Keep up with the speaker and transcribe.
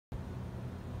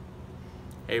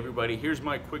Hey everybody, here's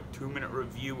my quick 2-minute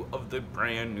review of the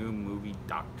brand new movie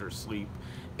Dr. Sleep.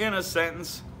 In a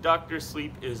sentence, Dr.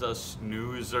 Sleep is a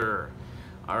snoozer.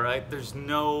 Alright, there's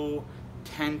no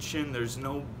tension, there's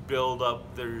no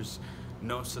build-up, there's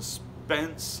no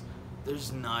suspense,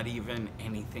 there's not even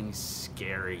anything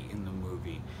scary in the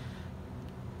movie.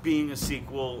 Being a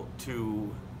sequel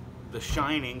to The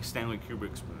Shining, Stanley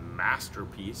Kubrick's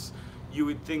masterpiece, you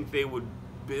would think they would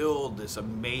build this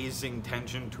amazing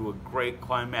tension to a great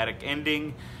climatic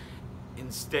ending.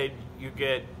 Instead, you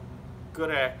get good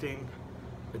acting,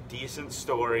 a decent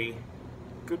story,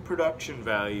 good production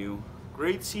value,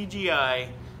 great CGI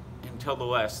until the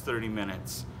last 30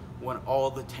 minutes when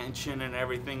all the tension and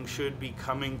everything should be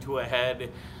coming to a head.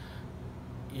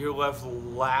 You're left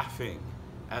laughing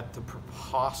at the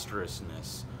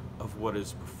preposterousness of what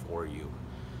is before you.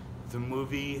 The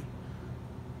movie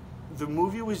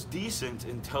was decent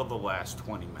until the last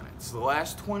 20 minutes. The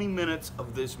last 20 minutes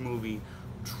of this movie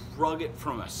drug it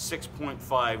from a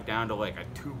 6.5 down to like a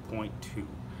 2.2.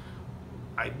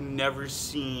 I've never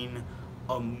seen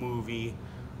a movie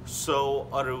so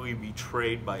utterly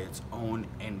betrayed by its own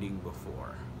ending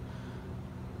before.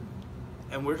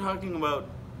 And we're talking about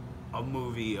a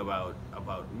movie about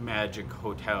magic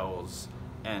hotels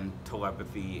and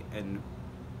telepathy and,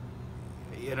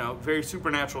 you know, very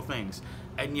supernatural things,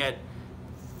 and yet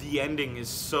the ending is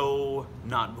so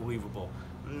not believable.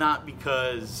 Not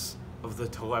because of the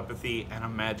telepathy and a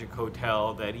magic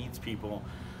hotel that eats people.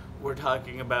 We're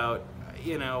talking about,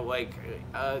 you know, like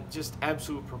just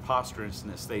absolute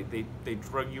preposterousness. They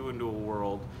drug you into a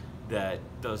world that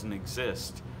doesn't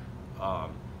exist,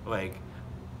 like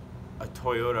a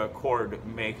Toyota Accord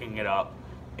making it up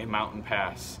a mountain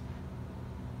pass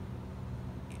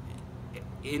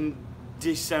in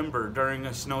December during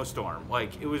a snowstorm.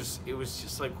 Like it was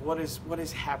just like, what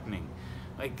is happening?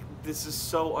 Like, this is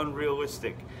so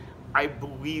unrealistic. I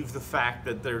believe the fact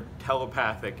that they're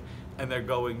telepathic and they're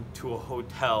going to a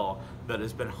hotel that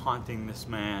has been haunting this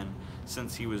man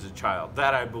since he was a child.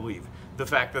 That I believe. The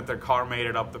fact that their car made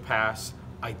it up the pass,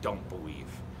 I don't believe.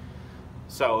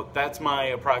 So that's my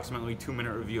approximately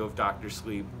 2-minute review of Dr.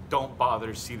 Sleep. Don't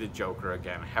bother, see the Joker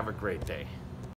again. Have a great day.